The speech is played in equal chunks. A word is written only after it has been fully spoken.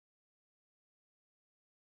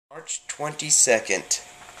March 22nd,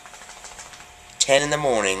 10 in the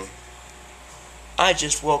morning. I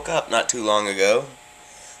just woke up not too long ago.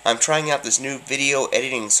 I'm trying out this new video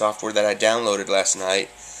editing software that I downloaded last night.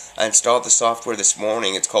 I installed the software this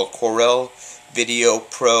morning. It's called Corel Video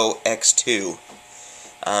Pro X2.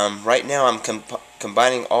 Right now I'm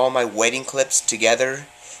combining all my wedding clips together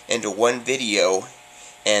into one video,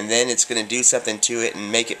 and then it's going to do something to it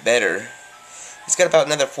and make it better. It's got about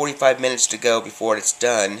another 45 minutes to go before it's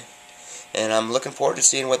done, and I'm looking forward to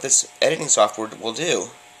seeing what this editing software will do.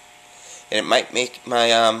 And it might make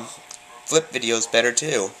my flip videos better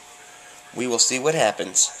too. We will see what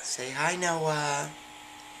happens. Say hi, Noah.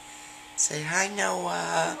 Say hi,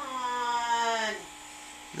 Noah. Come on.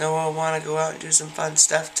 Noah want to go out and do some fun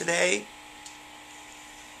stuff today?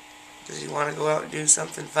 Does he want to go out and do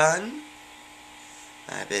something fun?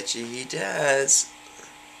 I bet you he does.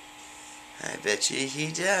 I bet you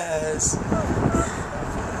he does.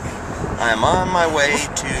 I'm on my way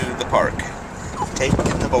to the park.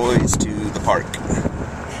 Taking the boys to the park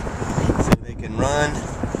so they can run,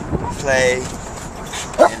 play,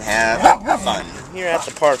 and have fun. Here at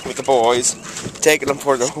the park with the boys, taking them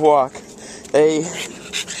for the walk. They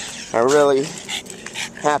are really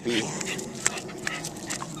happy.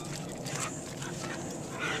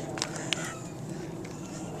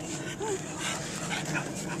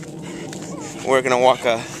 We're gonna walk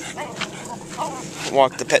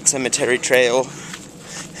the pet cemetery trail.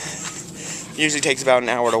 Usually takes about an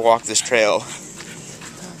hour to walk this trail.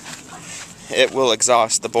 It will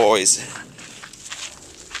exhaust the boys.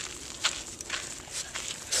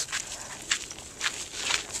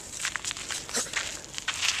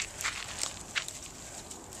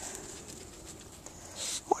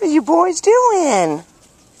 What are you boys doing?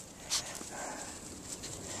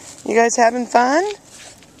 You guys having fun?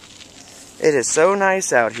 It is so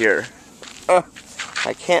nice out here. I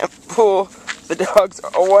can't pull the dogs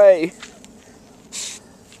away.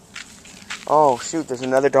 Oh shoot, there's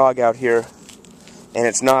another dog out here, and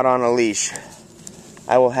it's not on a leash.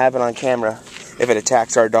 I will have it on camera if it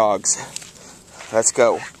attacks our dogs. Let's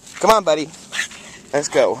go. Come on, buddy. Let's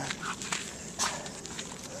go.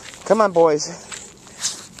 Come on, boys.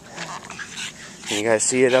 Can you guys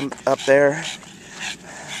see it up there?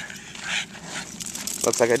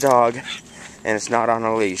 Looks like a dog, and it's not on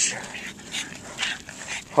a leash.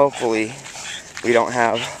 Hopefully, we don't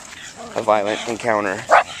have a violent encounter.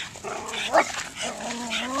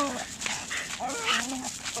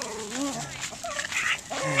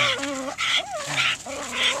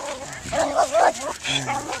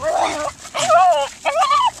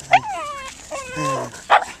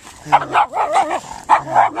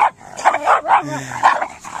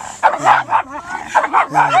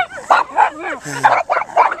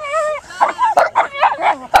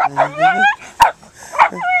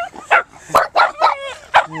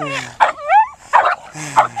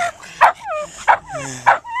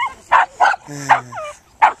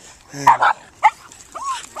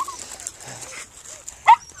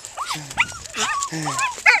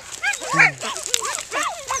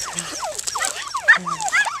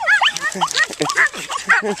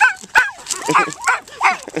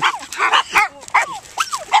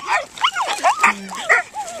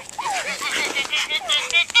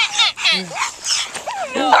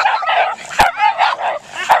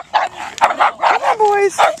 Come on,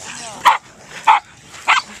 boys. Come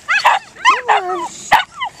on.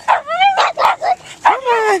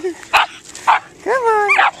 Come on.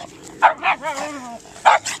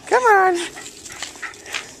 Come on.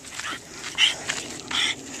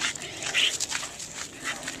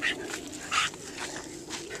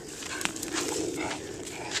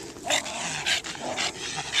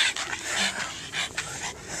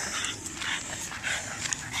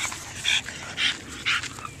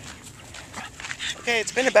 Okay,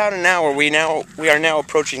 it's been about an hour. We are now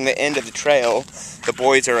approaching the end of the trail. The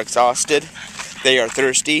boys are exhausted. They are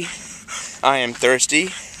thirsty. I am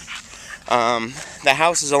thirsty. The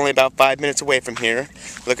house is only about 5 minutes away from here.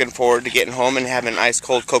 Looking forward to getting home and having an ice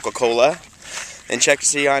cold Coca-Cola. And check to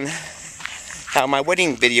see on how my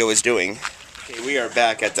wedding video is doing. Okay, we are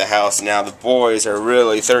back at the house now. The boys are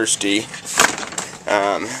really thirsty.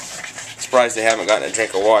 Surprised they haven't gotten a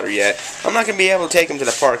drink of water yet. I'm not going to be able to take them to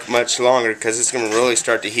the park much longer because it's going to really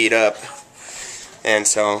start to heat up. And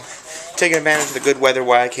so, taking advantage of the good weather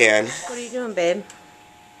while I can. What are you doing, babe?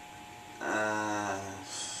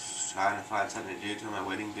 Trying to find something to do till my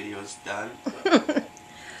wedding video is done.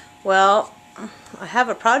 Well, I have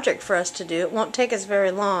a project for us to do. It won't take us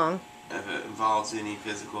very long. If it involves anything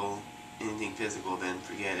physical, then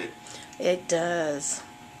forget it. It does.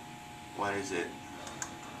 What is it?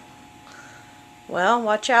 Well,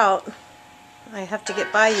 watch out. I have to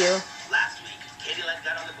get by you.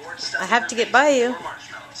 I have to get by you.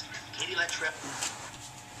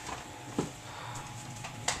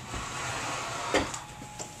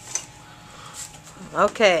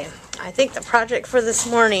 Okay, I think the project for this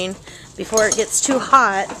morning, before it gets too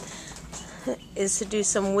hot, is to do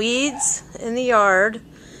some weeds in the yard.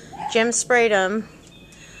 Jim sprayed them,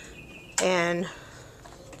 and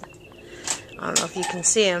I don't know if you can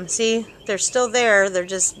see them. See, they're still there, they're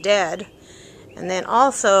just dead. And then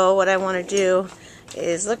also what I want to do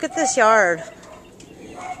is look at this yard.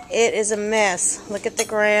 It is a mess. Look at the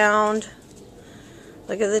ground.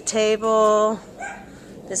 Look at the table.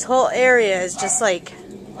 This whole area is just like,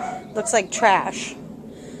 looks like trash.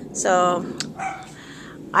 So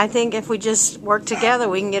I think if we just work together,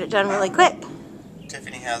 we can get it done really quick.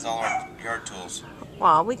 Tiffany has all our yard tools.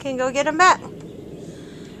 Well, we can go get them back.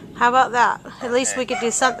 How about that? At Okay. least we could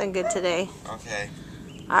do something good today. Okay.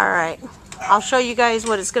 Alright. I'll show you guys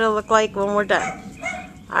what it's going to look like when we're done.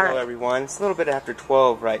 Hello Alright. everyone, it's a little bit after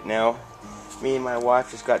 12 right now. Me and my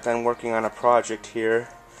wife just got done working on a project here.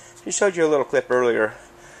 She showed you a little clip earlier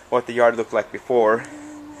what the yard looked like before.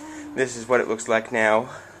 This is what it looks like now.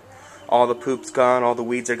 All the poop's gone, all the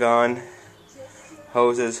weeds are gone.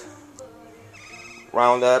 Hoses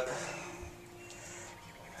round up.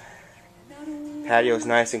 Patio's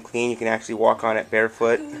nice and clean, you can actually walk on it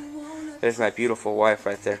barefoot. There's my beautiful wife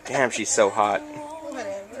right there. Damn, she's so hot.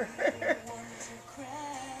 Whatever.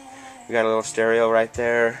 We got a little stereo right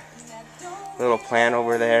there. A little plant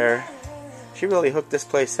over there. She really hooked this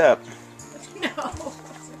place up. No.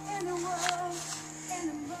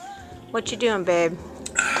 What you doing, babe?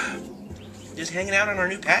 Just hanging out on our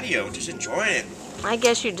new patio, just enjoying it. I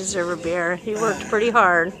guess you deserve a beer. You worked pretty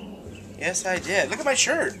hard. Yes, I did. Look at my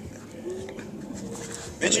shirt.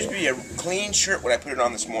 It should be a clean shirt when I put it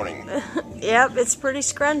on this morning. Yep, it's pretty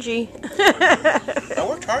scrungy. I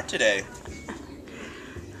worked hard today.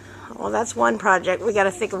 Well, that's one project. We got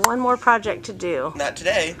to think of one more project to do. Not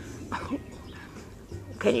today.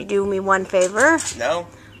 Can you do me one favor? No?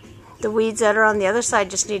 The weeds that are on the other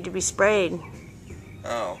side just need to be sprayed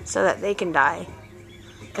Oh. so that they can die.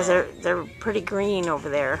 Because they're pretty green over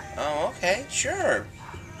there. Oh, okay. Sure.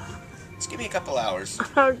 Just give me a couple hours.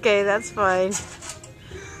 Okay, that's fine.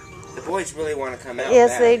 The boys really want to come out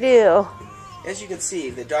Yes, back. they do. As you can see,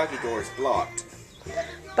 the doggy door is blocked.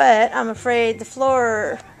 But I'm afraid the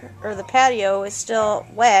floor or the patio is still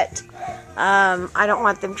wet. I don't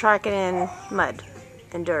want them tracking in mud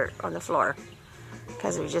and dirt on the floor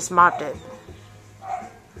because we just mopped it.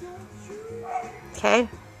 Okay?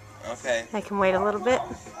 Okay. I can wait a little bit.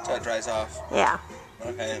 Till it dries off. Yeah.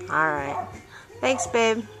 Okay. Alright. Thanks,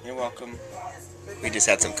 babe. You're welcome. We just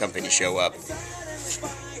had some company show up.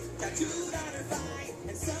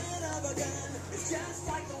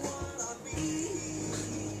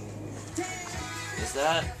 Is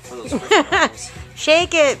that for those Christmas?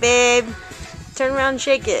 Shake it, babe. Turn around and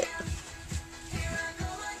shake it.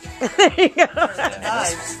 There you go.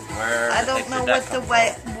 I don't know what the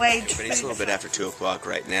wage But it's a little bit after 2 o'clock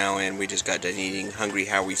right now, and we just got done eating Hungry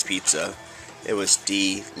Howie's pizza. It was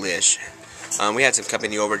delish. We had some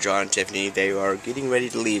company over, John and Tiffany. They are getting ready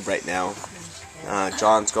to leave right now.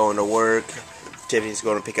 John's going to work. Tiffany's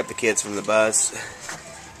going to pick up the kids from the bus.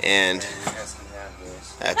 And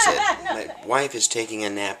that's it. My wife is taking a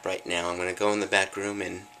nap right now. I'm going to go in the back room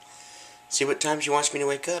and see what time she wants me to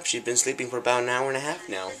wake up. She's been sleeping for about an hour and a half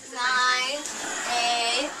now. 9,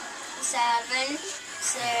 8, 7,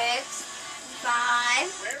 6, 5,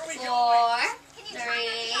 4, 3, 2, 1,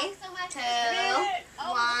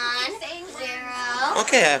 0.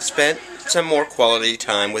 Okay, I've spent some more quality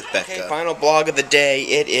time with Becca. Okay, final blog of the day.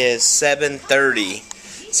 It is 7:30.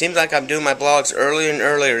 Seems like I'm doing my blogs earlier and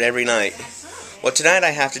earlier every night. Well, tonight I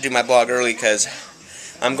have to do my blog early because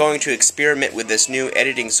I'm going to experiment with this new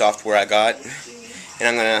editing software I got. And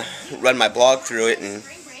I'm going to run my blog through it and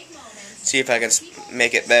see if I can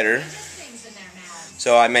make it better.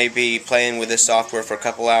 So I may be playing with this software for a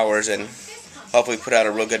couple hours and hopefully put out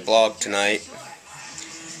a real good blog tonight.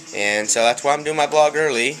 And so that's why I'm doing my blog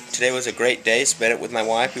early. Today was a great day. Spent it with my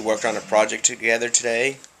wife. We worked on a project together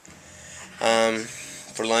today.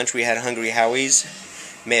 For lunch we had Hungry Howie's.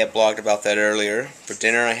 May have blogged about that earlier. For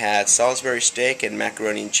dinner I had Salisbury steak and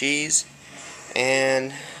macaroni and cheese.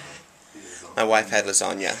 And my wife had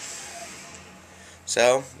lasagna.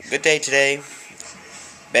 So, good day today.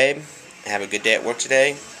 Babe, have a good day at work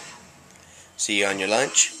today. See you on your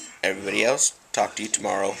lunch. Everybody else, talk to you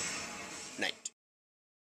tomorrow.